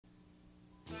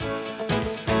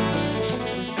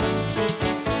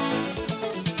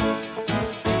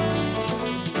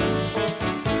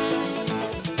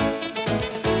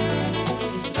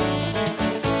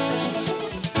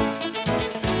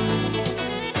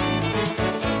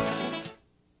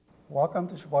Welcome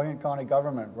to Sheboygan County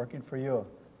Government, working for you.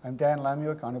 I'm Dan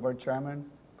Lemieux, County Board Chairman,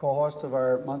 co-host of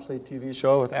our monthly TV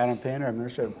show with Adam Painter,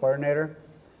 Administrative Coordinator.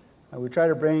 We try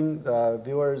to bring the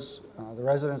viewers, the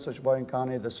residents of Sheboygan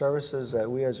County, the services that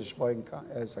we as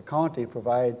a county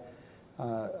provide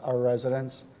our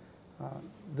residents.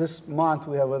 This month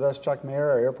we have with us Chuck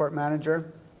Mayer, our airport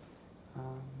manager.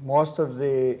 Most of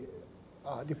the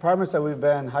departments that we've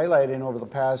been highlighting over the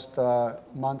past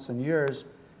months and years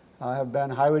have been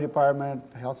Highway Department,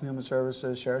 Health and Human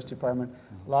Services, Sheriff's Department,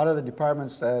 a lot of the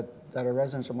departments that our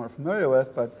residents are more familiar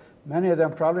with, but many of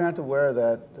them probably aren't aware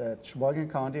that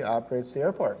Sheboygan County operates the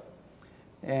airport.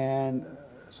 And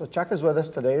so Chuck is with us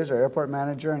today as our airport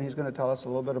manager, and he's going to tell us a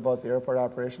little bit about the airport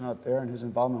operation out there and his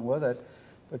involvement with it.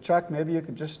 But Chuck, maybe you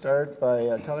could just start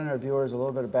by telling our viewers a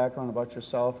little bit of background about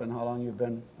yourself and how long you've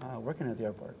been working at the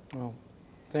airport. Well,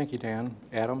 thank you, Dan,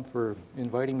 Adam, for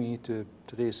inviting me to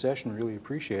today's session. Really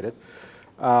appreciate it.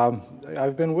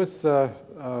 I've been with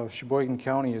Sheboygan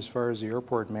County as far as the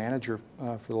airport manager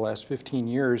for the last 15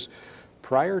 years.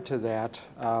 Prior to that,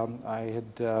 I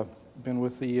had been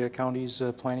with the county's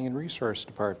Planning and Resource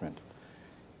Department.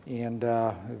 And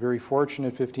very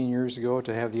fortunate 15 years ago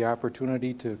to have the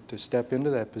opportunity to step into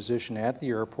that position at the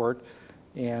airport,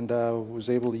 and was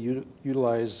able to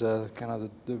utilize kind of the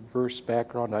diverse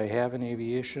background I have in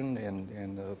aviation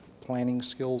and planning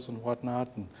skills and whatnot,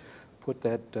 and put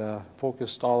that,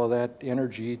 focused all of that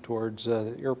energy towards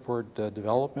airport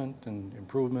development and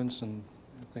improvements and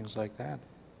things like that.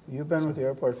 You've been with the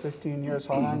airport 15 years.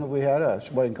 How long have we had a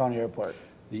Sheboygan County airport?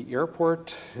 The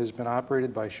airport has been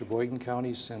operated by Sheboygan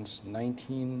County since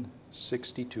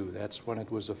 1962. That's when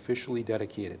it was officially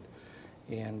dedicated.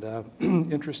 And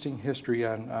interesting history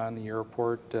on the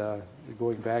airport,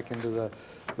 going back into the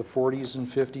 40s and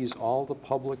 50s, all the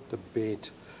public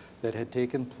debate that had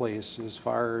taken place as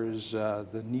far as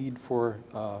the need for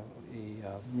a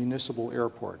municipal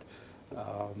airport.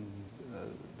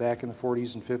 Back in the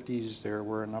 40s and 50s, there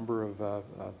were a number of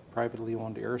privately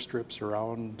owned airstrips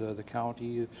around the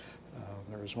county.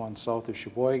 There was one south of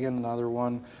Sheboygan, another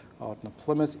one out in the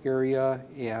Plymouth area,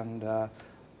 and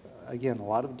again, a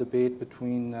lot of debate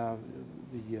between the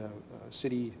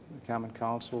City Common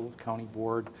Council, County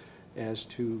Board, as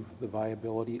to the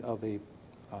viability of a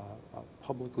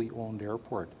publicly owned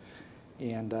airport.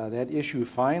 And that issue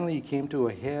finally came to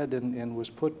a head and was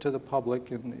put to the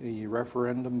public in a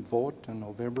referendum vote in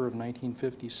November of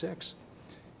 1956.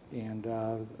 And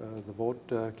the vote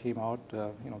came out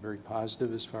very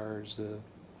positive as far as the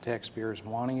taxpayers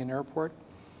wanting an airport.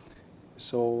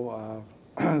 So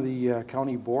the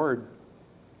county board,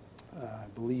 I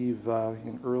believe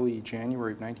in early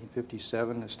January of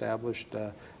 1957, established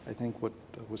I think what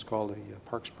was called a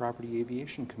Parks Property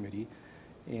Aviation Committee,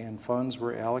 and funds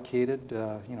were allocated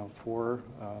for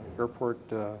airport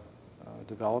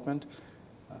development.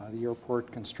 The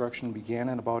airport construction began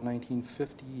in about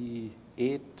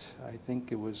 1958. I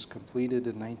think it was completed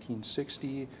in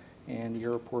 1960, and the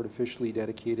airport officially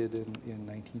dedicated in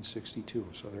 1962.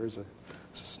 So there's a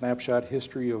snapshot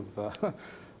history of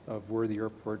where the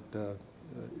airport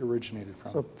originated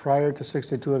from. So prior to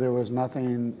 62, there was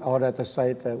nothing out at the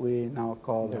site that we now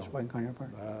call the Sheboygan County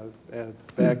Airport?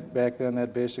 Back then,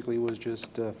 that basically was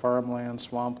just farmland,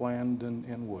 swampland,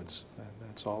 and woods.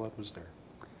 That's all that was there.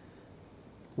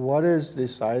 What is the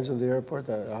size of the airport?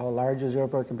 How large is the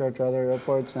airport compared to other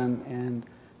airports? And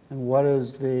what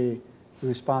is the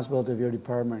responsibility of your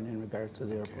department in regards to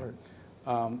the airport?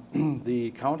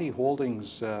 The county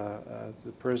holdings,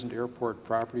 the present airport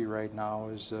property right now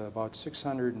is about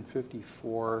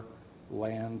 654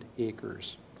 land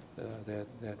acres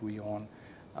that we own.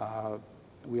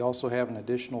 We also have an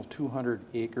additional 200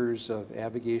 acres of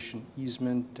aviation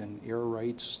easement and air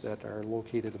rights that are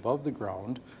located above the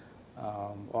ground,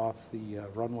 off the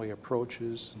runway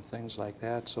approaches and things like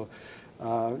that. So,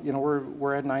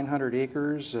 we're at 900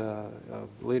 acres.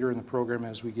 Later in the program,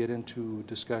 as we get into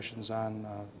discussions on,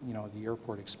 the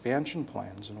airport expansion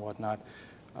plans and whatnot,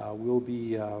 we'll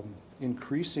be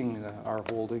increasing our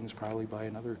holdings probably by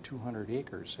another 200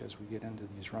 acres as we get into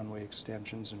these runway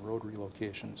extensions and road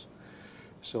relocations.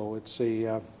 So it's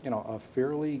a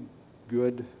fairly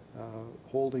good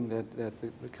holding that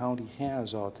the county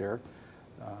has out there.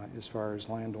 As far as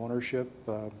land ownership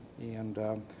and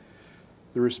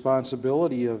the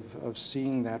responsibility of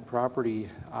seeing that property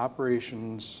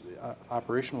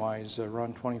operation-wise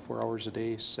run 24 hours a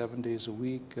day, 7 days a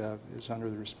week is under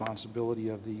the responsibility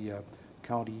of the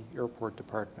county airport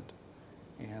department.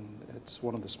 And it's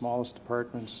one of the smallest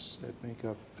departments that make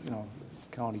up,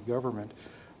 county government.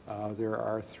 There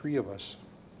are 3 of us,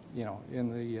 in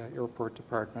the airport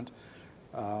department.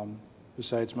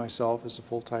 besides myself as a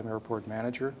full-time airport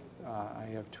manager. I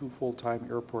have 2 full-time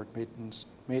airport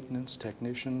maintenance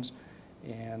technicians,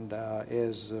 and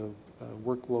as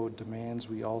workload demands,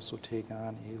 we also take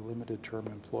on a limited term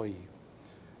employee.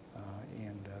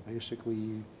 Basically,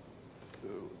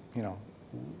 you know,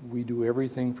 we do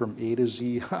everything from A to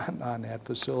Z on that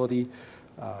facility,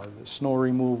 the snow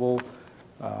removal,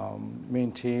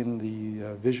 maintain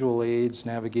the visual aids,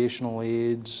 navigational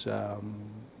aids,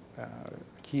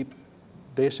 keep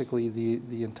basically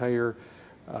the entire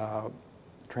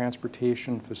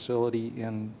transportation facility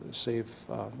in safe,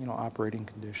 you know, operating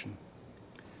condition.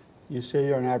 You say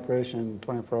you're in operation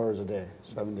 24 hours a day,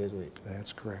 7 days a week.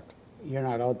 That's correct. You're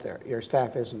not out there. Your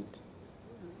staff isn't.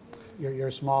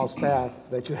 Your small staff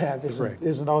that you have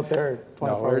isn't out there 24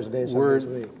 hours a day, 7 days a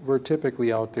week. We're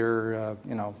typically out there.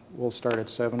 You know, we'll start at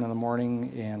 7 in the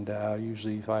morning, and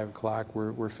usually 5 o'clock.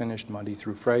 We're finished Monday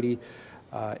through Friday.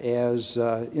 As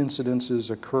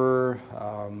incidences occur,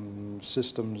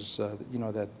 systems you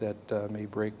know that may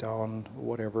break down,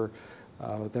 whatever,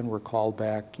 then we're called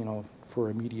back, you know, for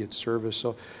immediate service.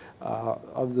 So,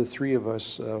 of the 3 of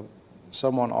us,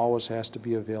 someone always has to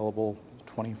be available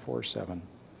 24/7.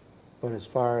 But as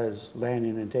far as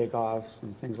landing and takeoffs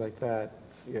and things like that,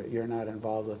 you're not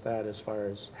involved with that as far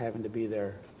as having to be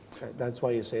there. That's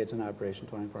why you say it's an operation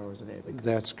 24 hours a day.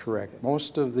 That's correct. Okay.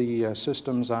 Most of the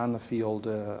systems on the field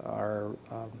are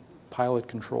pilot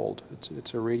controlled.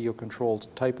 It's a radio controlled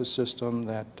type of system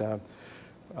that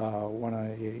when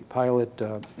a pilot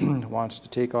wants to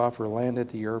take off or land at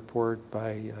the airport,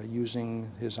 by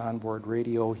using his onboard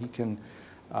radio, he can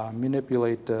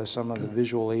manipulate some of the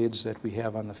visual aids that we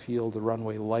have on the field, the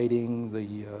runway lighting,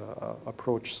 the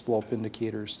approach slope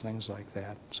indicators, things like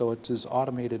that. So it's as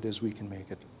automated as we can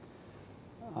make it.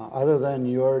 Other than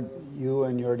you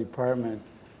and your department,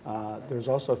 there's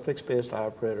also a fixed-based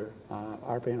operator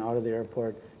operating out of the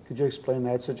airport. Could you explain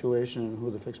that situation and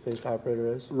who the fixed-based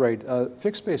operator is? Right.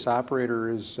 Fixed-based operator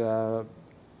is, I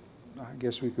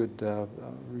guess we could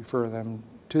refer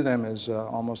to them as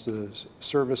almost the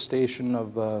service station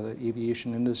of the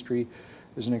aviation industry.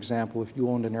 As an example, if you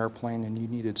owned an airplane and you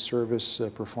needed service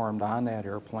performed on that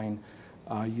airplane,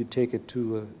 you'd take it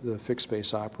to the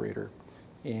fixed-base operator.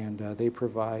 And they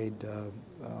provide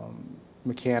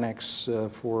mechanics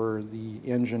for the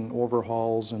engine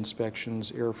overhauls,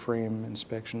 inspections, airframe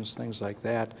inspections, things like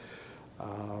that.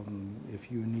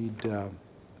 If you need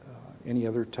any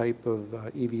other type of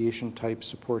aviation type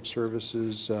support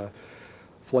services,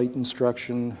 flight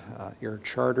instruction, air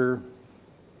charter,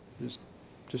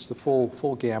 just the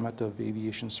full gamut of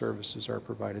aviation services are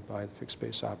provided by the fixed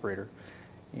base operator.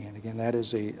 And again, that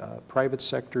is a private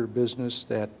sector business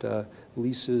that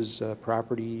leases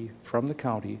property from the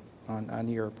county on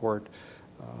the airport.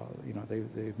 You know,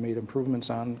 they've made improvements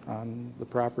on the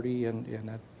property, and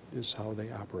that is how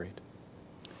they operate.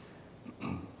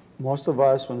 Most of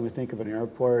us, when we think of an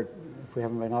airport, if we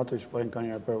haven't been out to Sheboygan County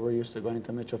Airport, we're used to going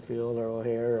to Mitchell Field or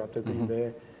O'Hare or up to Green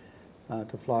Bay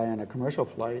to fly on a commercial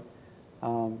flight.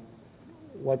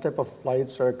 What type of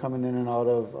flights are coming in and out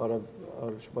of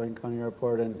Sheboygan County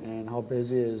Airport, and how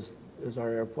busy is our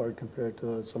airport compared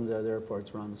to some of the other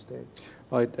airports around the state?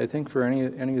 Well, I think for any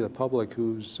of the public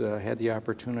who's had the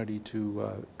opportunity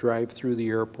to drive through the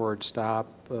airport, stop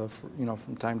you know,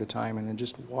 from time to time, and then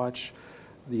just watch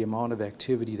the amount of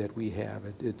activity that we have,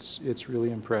 it's really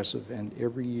impressive. And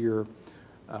every year,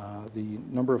 the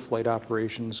number of flight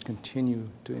operations continue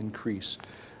to increase.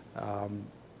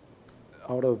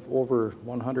 Out of over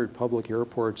 100 public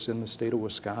airports in the state of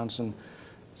Wisconsin,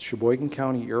 Sheboygan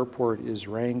County Airport is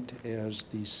ranked as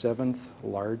the 7th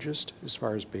largest as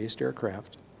far as based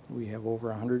aircraft. We have over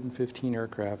 115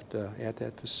 aircraft at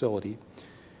that facility,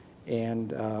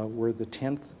 and we're the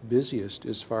 10th busiest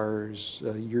as far as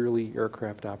yearly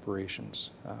aircraft operations.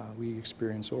 We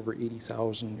experience over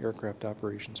 80,000 aircraft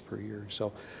operations per year.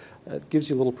 So it gives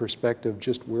you a little perspective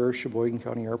just where Sheboygan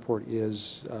County Airport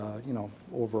is, you know,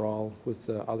 overall with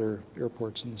other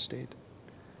airports in the state.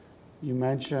 You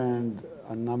mentioned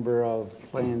a number of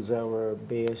planes that were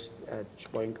based at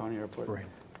Sheboygan County Airport. Right.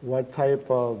 What type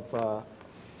of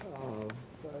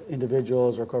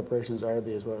individuals or corporations are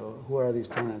these? Who are these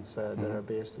tenants that are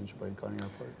based in Sheboygan County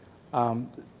Airport?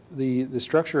 The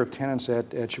structure of tenants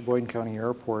at Sheboygan County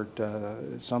Airport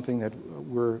is something that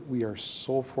we are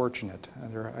so fortunate.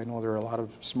 I know there are a lot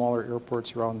of smaller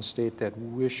airports around the state that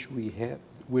wish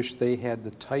they had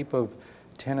the type of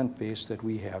tenant base that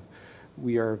we have.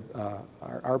 We are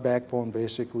our backbone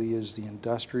basically is the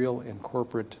industrial and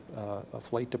corporate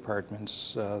flight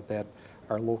departments that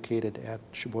are located at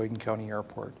Sheboygan County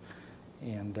Airport.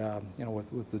 And you know,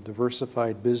 with the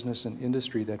diversified business and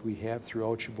industry that we have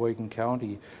throughout Sheboygan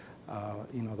County,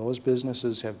 you know, those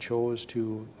businesses have chose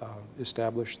to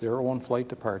establish their own flight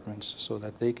departments so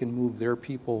that they can move their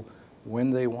people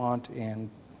when they want and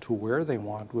to where they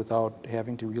want without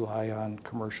having to rely on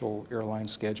commercial airline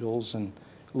schedules and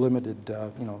limited,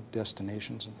 you know,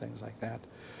 destinations and things like that.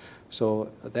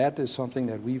 So that is something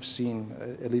that we've seen,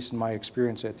 at least in my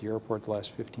experience at the airport the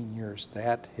last 15 years,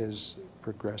 that has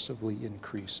progressively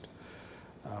increased.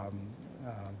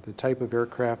 The type of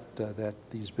aircraft that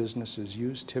these businesses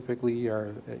use typically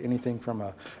are anything from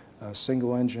a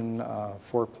single engine,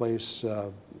 four-place,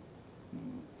 you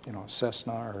know,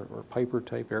 Cessna or Piper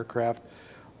type aircraft,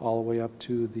 all the way up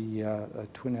to the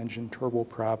twin engine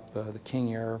turboprop, the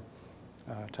King Air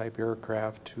type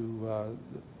aircraft, to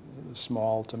the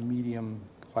small to medium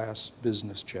class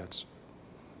business jets.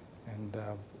 And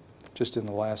just in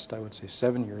the last, I would say,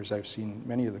 7 years, I've seen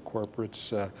many of the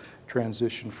corporates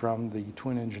transition from the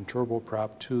twin engine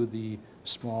turboprop to the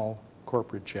small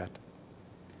corporate jet.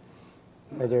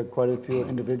 Are there quite a few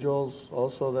individuals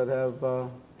also that have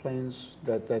planes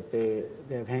that they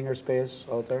have hangar space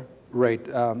out there? Right.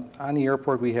 On the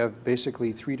airport, we have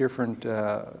basically 3 different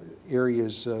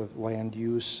areas of land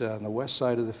use. On the west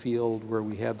side of the field, where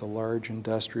we have the large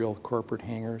industrial corporate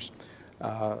hangars.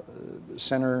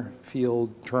 Center field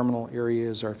terminal area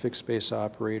is our fixed space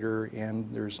operator, and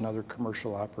there's another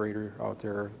commercial operator out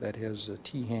there that has a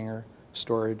T hangar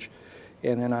storage.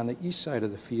 And then on the east side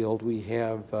of the field, we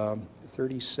have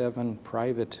 37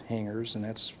 private hangars, and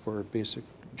that's for basic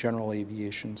general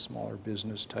aviation, smaller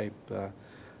business type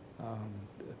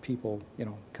people, you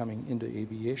know, coming into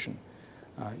aviation.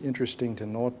 Interesting to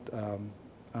note,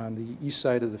 on the east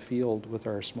side of the field with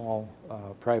our small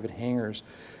private hangars,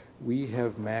 we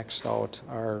have maxed out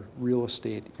our real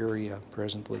estate area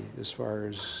presently as far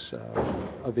as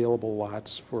available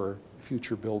lots for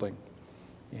future building.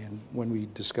 And when we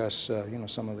discuss, you know,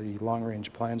 some of the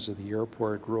long-range plans of the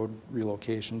airport, road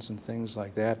relocations and things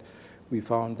like that, we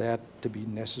found that to be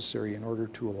necessary in order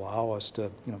to allow us to,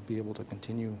 you know, be able to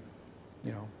continue,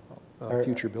 you know,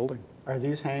 future building. Are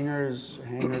these hangars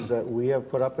that we have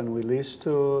put up and we lease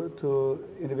to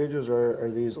individuals, or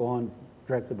are these owned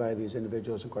directly by these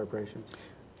individuals and corporations?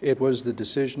 It was the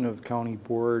decision of county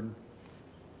board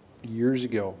years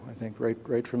ago, I think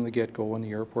right from the get-go when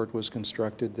the airport was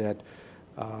constructed, that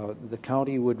the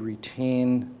county would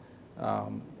retain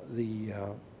the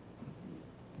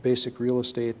basic real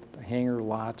estate hangar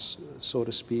lots, so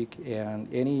to speak, and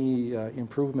any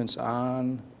improvements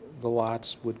on the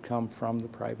lots would come from the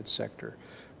private sector.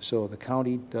 So the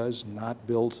county does not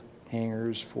build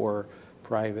hangars for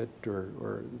private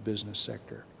or business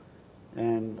sector.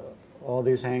 And all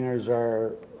these hangars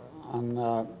are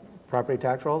on property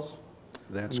tax rolls?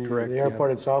 That's correct. The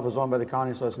airport itself is owned by the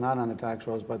county, so it's not on the tax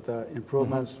rolls, but the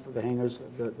improvements, the hangars,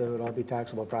 they would all be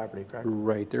taxable property, correct?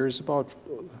 Right. There's about,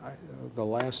 the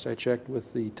last I checked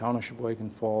with the town of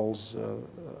Sheboygan Falls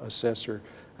assessor,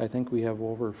 I think we have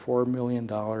over $4 million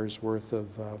worth of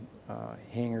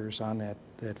hangars on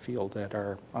that field that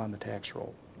are on the tax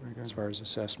roll as far as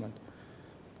assessment.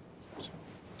 So.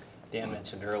 Dan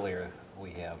mentioned earlier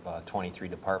we have 23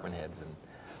 department heads, and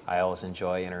I always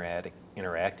enjoy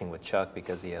interacting with Chuck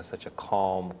because he has such a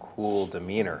calm, cool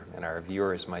demeanor, and our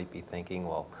viewers might be thinking,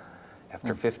 well,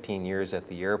 after 15 years at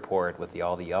the airport with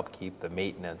all the upkeep, the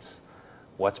maintenance,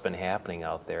 what's been happening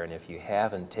out there? And if you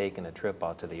haven't taken a trip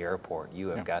out to the airport, you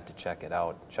have got to check it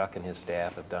out. Chuck and his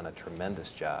staff have done a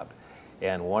tremendous job.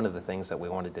 And one of the things that we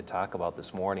wanted to talk about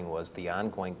this morning was the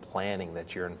ongoing planning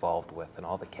that you're involved with and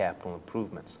all the capital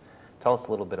improvements. Tell us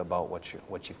a little bit about what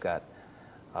you've got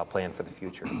planned for the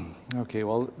future. Okay,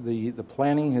 well, the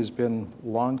planning has been a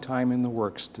long time in the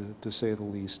works, to say the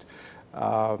least.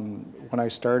 When I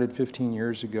started 15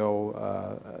 years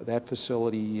ago, that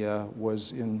facility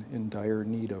was in dire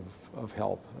need of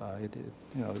help. You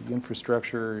know, the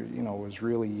infrastructure, you know, was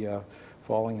really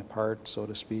falling apart, so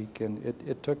to speak, and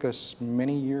it took us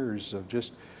many years of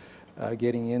just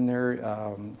getting in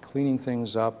there, cleaning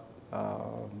things up,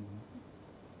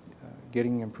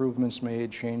 getting improvements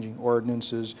made, changing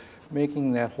ordinances,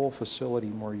 making that whole facility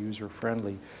more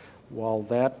user-friendly. While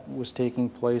that was taking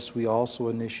place, we also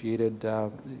initiated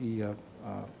the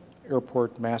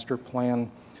airport master plan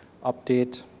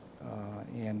update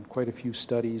and quite a few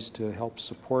studies to help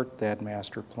support that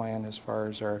master plan as far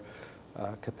as our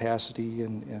capacity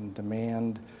and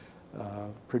demand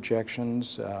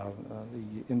projections, the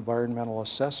environmental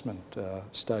assessment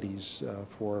studies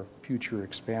for future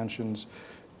expansions,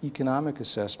 economic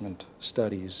assessment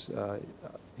studies.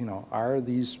 You know, are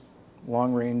these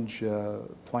long-range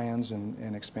plans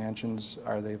and expansions,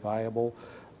 are they viable?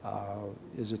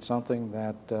 Is it something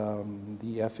that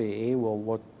the FAA will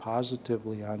look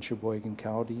positively on Sheboygan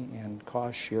County and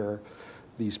cost share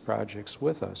these projects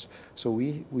with us? So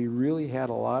we really had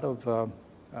a lot of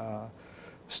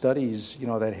studies,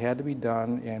 that had to be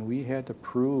done, and we had to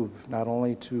prove not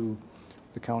only to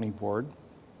the county board,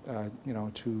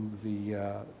 to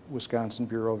the Wisconsin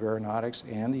Bureau of Aeronautics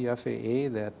and the FAA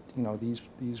that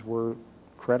these were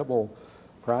credible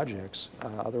projects.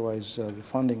 Otherwise, the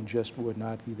funding just would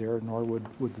not be there, nor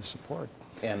would the support.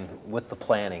 And with the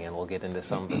planning, and we'll get into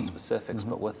some of the specifics,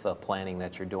 but with the planning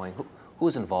that you're doing,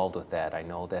 who's involved with that? I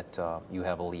know that you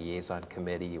have a liaison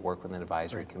committee, you work with an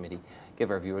advisory committee. Give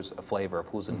our viewers a flavor of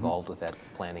who's involved with that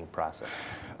planning process.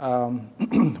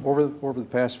 Over the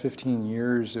past 15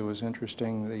 years, it was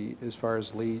interesting as far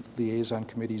as liaison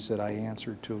committees that I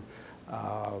answered to.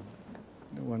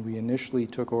 When we initially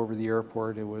took over the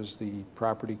airport, it was the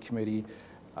property committee.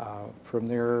 From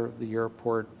there, the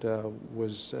airport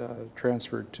was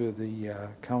transferred to the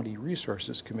county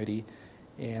resources committee.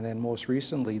 And then most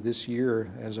recently this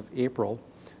year, as of April,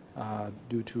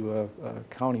 due to a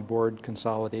county board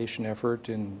consolidation effort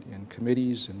in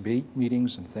committees and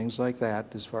meetings and things like that,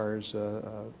 as far as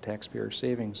taxpayer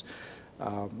savings,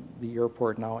 the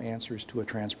airport now answers to a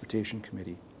transportation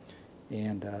committee.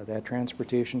 And that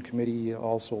transportation committee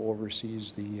also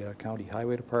oversees the county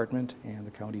highway department and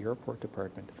the county airport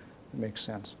department. It makes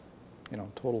sense,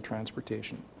 total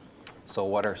transportation. So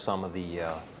what are some of the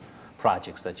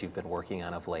projects that you've been working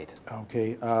on of late?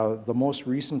 Okay, the most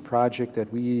recent project that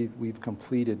we've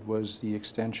completed was the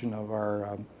extension of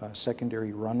our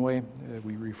secondary runway.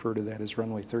 We refer to that as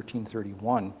runway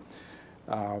 1331.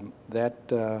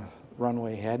 That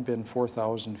runway had been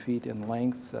 4,000 feet in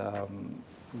length.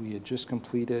 We had just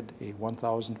completed a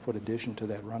 1,000-foot addition to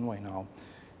that runway now.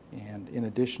 And in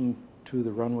addition to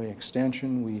the runway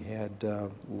extension, we had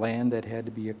land that had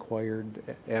to be acquired,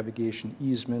 navigation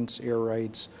easements, air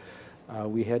rights.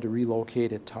 We had to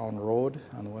relocate at Town Road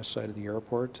on the west side of the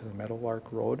airport to the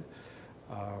Meadowlark Road.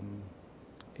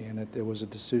 And there was a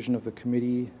decision of the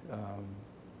committee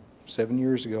 7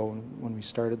 years ago when we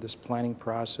started this planning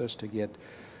process to get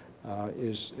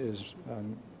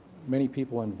many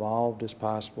people involved as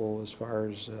possible as far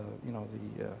as,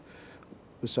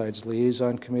 besides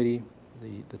liaison committee,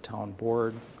 the town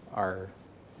board, our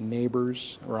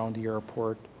neighbors around the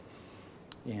airport,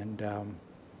 and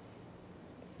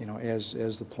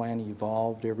as the plan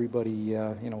evolved, everybody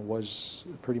was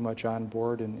pretty much on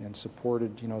board and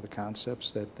supported the concepts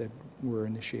that we're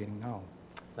initiating now.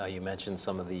 Now you mentioned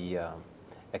some of the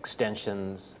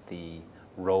extensions, the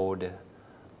road,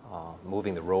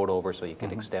 moving the road over so you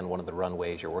could extend one of the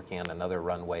runways. You're working on another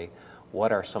runway.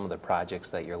 What are some of the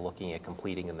projects that you're looking at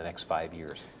completing in the next 5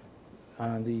 years?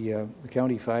 The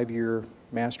county 5-year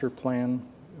master plan,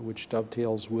 which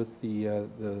dovetails with the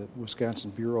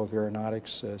Wisconsin Bureau of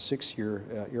Aeronautics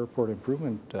 6-year airport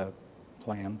improvement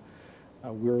plan,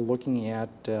 we're looking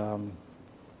at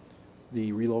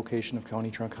the relocation of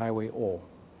County Trunk Highway O.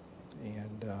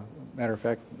 And matter of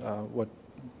fact, what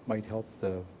might help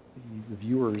the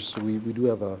viewers, we do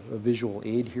have a visual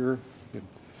aid here. Could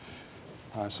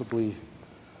possibly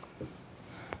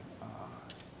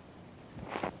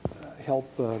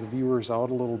help the viewers out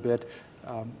a little bit.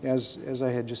 As I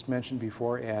had just mentioned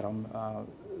before, Adam,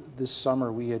 this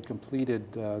summer we had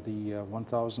completed the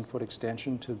 1,000-foot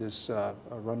extension to this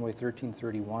runway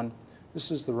 1331.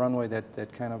 This is the runway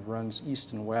that kind of runs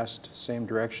east and west, same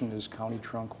direction as County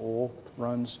Trunk O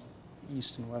runs,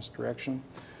 east and west direction.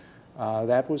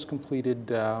 That was completed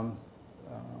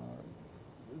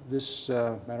this,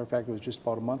 matter of fact, it was just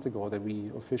about a month ago that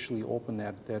we officially opened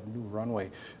that new runway.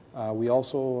 We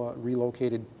also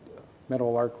relocated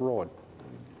Meadowlark Road.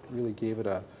 Really gave it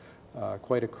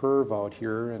quite a curve out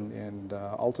here, and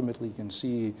ultimately you can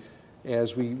see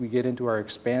as we get into our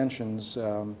expansions,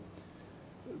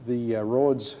 the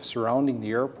roads surrounding the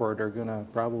airport are going to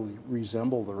probably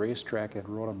resemble the racetrack at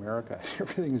Road America.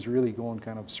 Everything is really going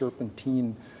kind of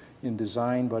serpentine in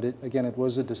design, but again, it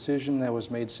was a decision that was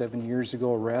made 7 years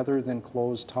ago. Rather than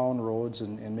close town roads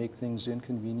and make things an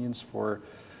inconvenience for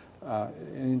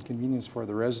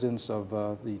the residents of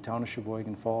the town of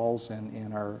Sheboygan Falls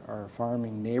and our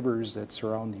farming neighbors that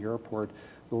surround the airport,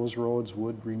 those roads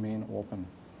would remain open.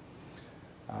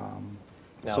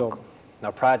 Now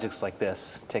projects like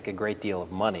this take a great deal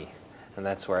of money, and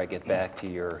that's where I get back to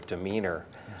your demeanor.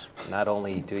 Yes. Not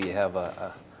only do you have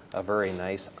a very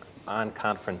nice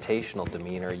unconfrontational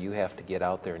demeanor, you have to get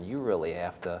out there and you really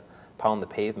have to pound the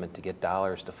pavement to get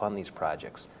dollars to fund these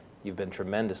projects. you've been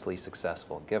tremendously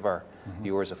successful. Give our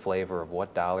viewers a flavor of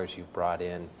what dollars you've brought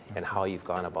in and how you've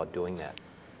gone about doing that.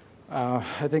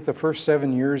 I think the first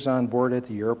 7 years on board at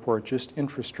the airport, just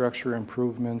infrastructure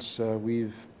improvements,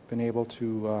 we've been able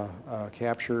to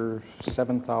capture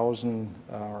 7,000,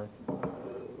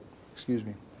 excuse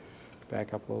me,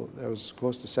 back up a little, that was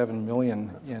close to 7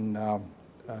 million in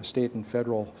state and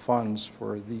federal funds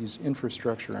for these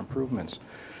infrastructure improvements.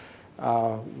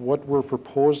 What we're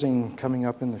proposing coming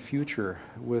up in the future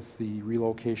with the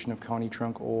relocation of County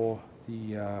Trunk O,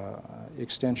 the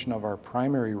extension of our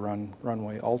primary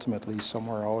runway ultimately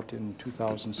somewhere out in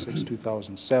 2006,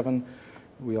 2007.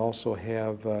 We also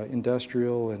have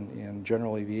industrial and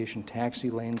general aviation taxi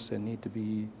lanes that need to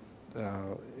be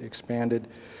expanded.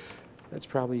 That's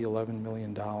probably $11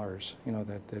 million, you know,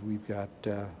 that we've got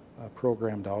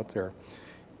programmed out there.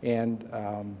 And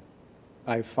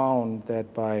I found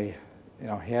that by, you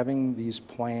know, having these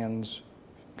plans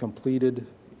completed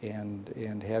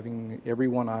and having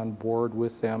everyone on board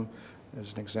with them,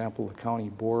 as an example, the county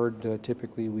board,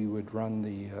 typically we would run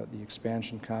the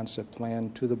expansion concept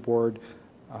plan to the board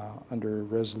under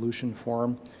resolution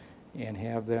form and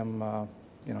have them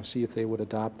you know, see if they would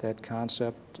adopt that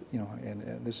concept, you know,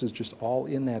 and this is just all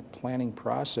in that planning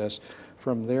process.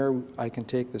 From there, I can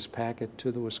take this packet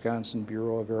to the Wisconsin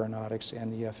Bureau of Aeronautics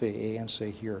and the FAA and say,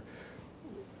 here,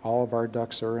 all of our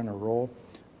ducks are in a row.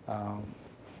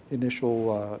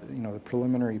 Initial, you know, the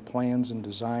preliminary plans and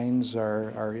designs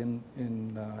are in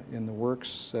the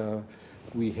works.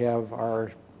 We have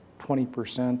our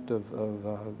 20% of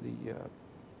the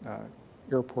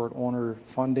airport owner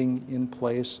funding in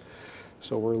place.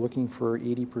 So we're looking for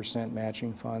 80%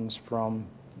 matching funds from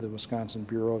the Wisconsin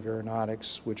Bureau of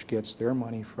Aeronautics, which gets their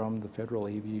money from the Federal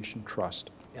Aviation Trust.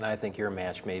 And I think your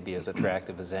match may be as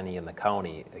attractive as any in the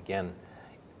county. Again,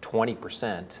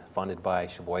 20% funded by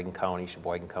Sheboygan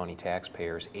County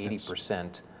taxpayers,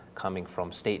 80% coming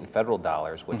from state and federal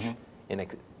dollars, which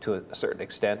to a certain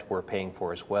extent we're paying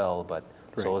for as well, but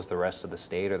so is the rest of the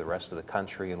state or the rest of the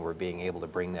country, and we're being able to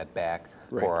bring that back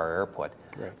for our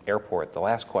airport. The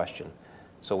last question.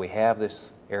 So we have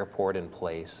this airport in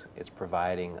place. It's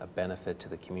providing a benefit to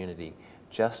the community.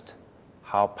 Just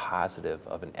how positive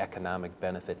of an economic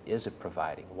benefit is it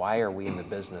providing? Why are we in the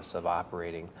business of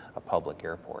operating a public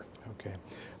airport? Okay.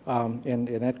 And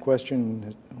that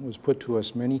question was put to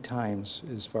us many times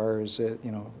as far as,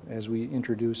 you know, as we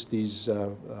introduced these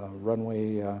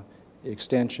runway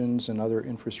extensions and other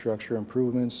infrastructure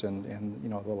improvements and, you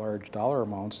know, the large dollar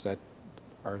amounts that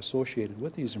are associated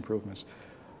with these improvements.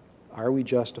 Are we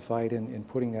justified in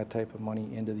putting that type of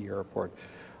money into the airport?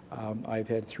 I've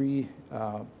had 3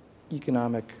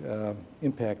 economic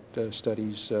impact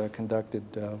studies conducted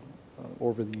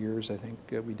over the years. I think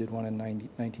we did one in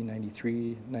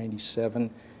 1993,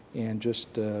 97, and just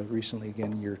recently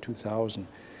again, year 2000.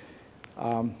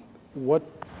 What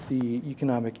the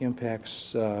economic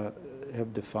impacts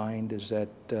have defined is that,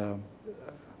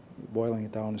 boiling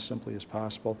it down as simply as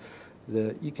possible,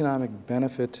 the economic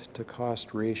benefit to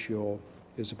cost ratio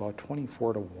is about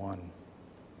 24 to 1.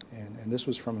 And this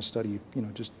was from a study, you know,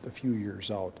 just a few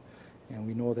years out. And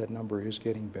we know that number is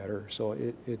getting better. So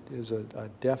it is a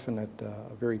definite,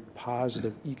 very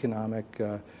positive economic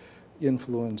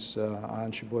influence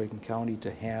on Sheboygan County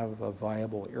to have a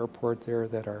viable airport there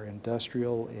that our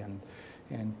industrial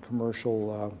and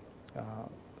commercial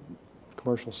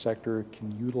sector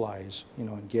can utilize, you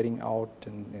know, in getting out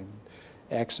and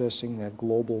accessing that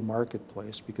global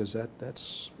marketplace, because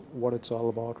that's what it's all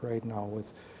about right now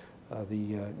with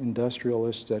the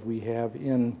industrialists that we have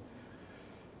in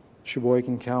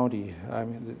Sheboygan County. I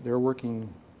mean, they're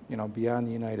working, you know, beyond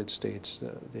the United States.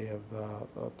 They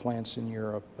have plants in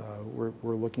Europe.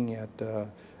 We're looking at,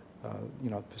 you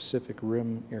know, Pacific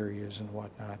Rim areas and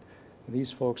whatnot. And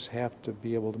these folks have to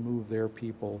be able to move their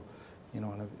people, you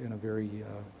know, in a very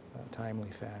timely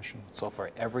fashion. So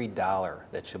for every dollar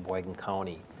that Sheboygan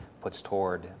County puts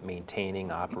toward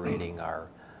maintaining, operating our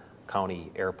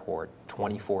county airport,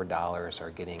 $24 are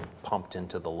getting pumped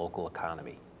into the local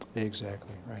economy.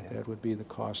 Exactly, right. Okay. That would be the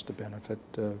cost to benefit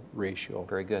ratio.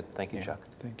 Very good. Thank you, Chuck.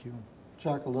 Thank you.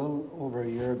 Chuck, a little over a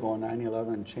year ago,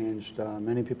 9/11 changed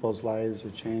many people's lives.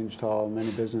 It changed how many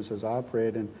businesses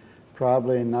operate, and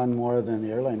probably none more than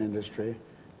the airline industry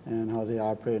and how they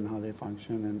operate and how they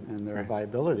function and their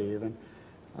viability even.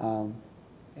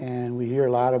 And we hear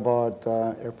a lot about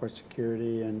airport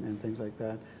security and things like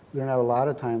that. We don't have a lot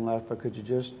of time left, but could you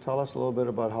just tell us a little bit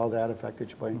about how that affected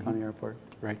Sheboygan County Airport?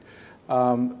 Right.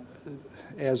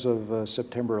 as of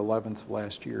September 11th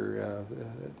last year,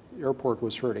 airport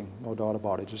was hurting, no doubt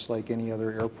about it, just like any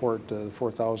other airport,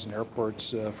 4,000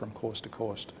 airports from coast to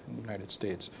coast in the United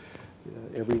States.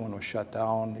 Everyone was shut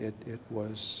down. It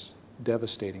was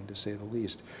devastating, to say the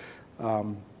least.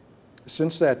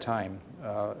 Since that time,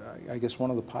 I guess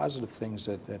one of the positive things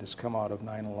that has come out of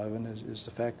 9/11 is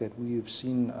the fact that we have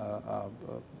seen a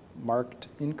marked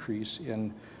increase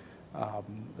in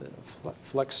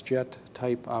flex jet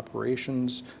type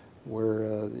operations,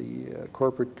 where the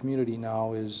corporate community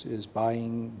now is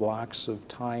buying blocks of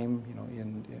time,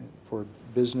 for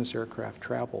business aircraft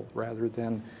travel, rather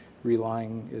than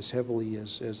relying as heavily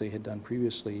as they had done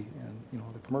previously in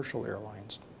the commercial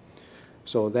airlines.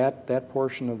 So that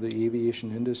portion of the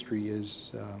aviation industry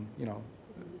is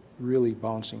really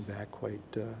bouncing back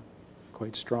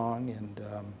quite strong, and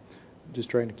just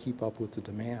trying to keep up with the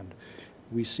demand.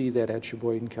 We see that at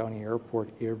Sheboygan County Airport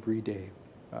every day.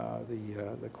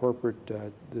 The corporate,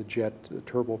 the jet, the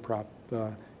turboprop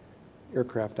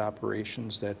aircraft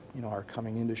operations that are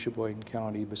coming into Sheboygan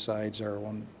County, besides our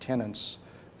own tenants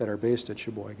that are based at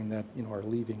Sheboygan, that are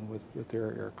leaving with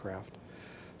their aircraft.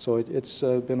 So it's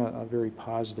been a very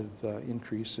positive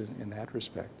increase in that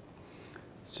respect.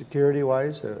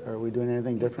 Security-wise, are we doing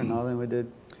anything different now than we did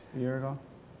a year ago?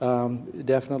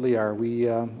 Definitely are. We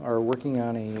are working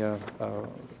on a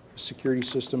security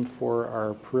system for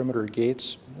our perimeter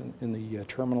gates in the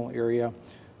terminal area,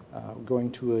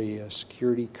 going to a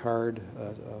security card,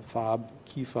 a fob,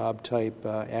 key fob type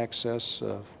access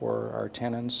for our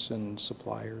tenants and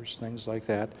suppliers, things like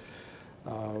that.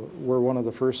 We're one of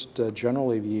the first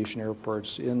general aviation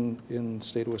airports in the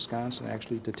state of Wisconsin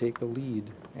actually to take the lead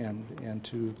and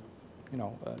to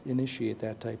initiate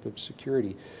that type of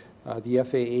security. The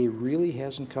FAA really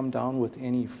hasn't come down with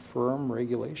any firm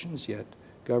regulations yet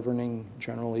governing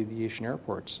general aviation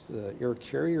airports. The air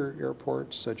carrier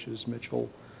airports such as Mitchell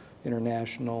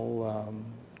International,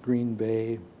 Green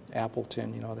Bay,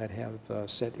 Appleton, that have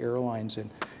set airlines, and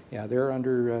yeah, they're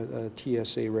under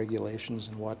TSA regulations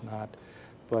and whatnot.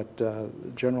 But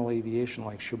general aviation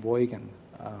like Sheboygan,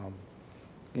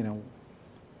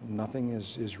 nothing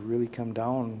has really come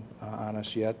down on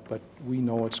us yet, but we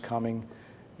know it's coming.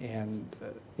 And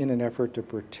in an effort to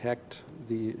protect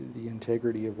the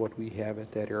integrity of what we have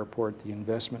at that airport, the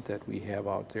investment that we have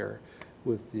out there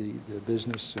with the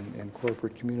business and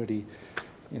corporate community,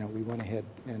 we went ahead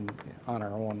and on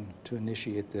our own to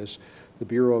initiate this. The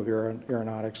Bureau of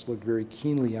Aeronautics looked very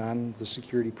keenly on the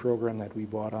security program that we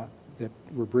bought on, that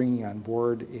we're bringing on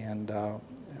board, and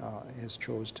has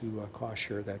chose to cost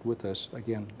share that with us,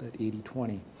 again, that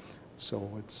 80-20. So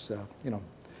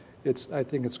it's, I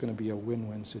think it's going to be a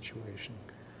win-win situation.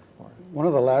 One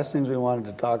of the last things we wanted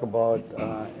to talk about,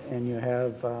 and you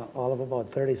have all of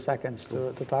about 30 seconds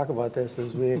to talk about this,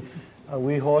 is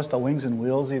we host a Wings and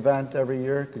Wheels event every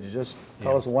year. Could you just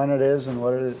tell us when it is and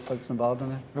what's involved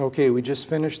in it? Okay, we just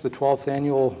finished the 12th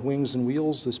annual Wings and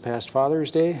Wheels this past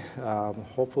Father's Day.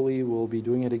 Hopefully we'll be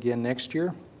doing it again next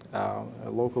year. A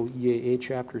local EAA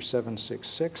chapter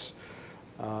 766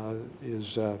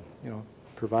 is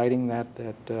providing that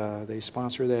they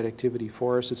sponsor that activity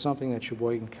for us. It's something that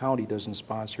Sheboygan County doesn't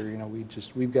sponsor.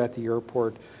 We've got the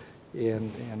airport,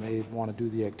 and they want to do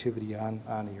the activity on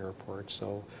the airport.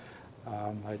 So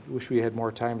I wish we had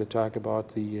more time to talk about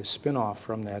the spinoff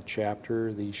from that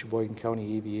chapter, the Sheboygan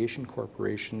County Aviation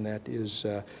Corporation, that is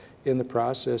in the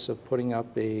process of putting up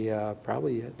a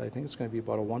probably, I think it's going to be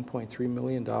about a $1.3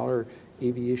 million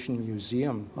aviation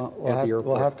museum at the airport.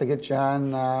 We'll have to get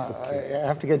John. Okay. I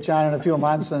have to get John in a few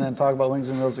months and then talk about Wings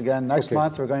and Wheels again. Next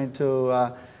month we're going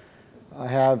to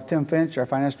have Tim Finch, our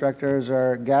finance director, as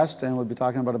our guest, and we'll be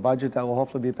talking about a budget that will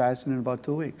hopefully be passed in about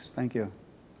 2 weeks. Thank you.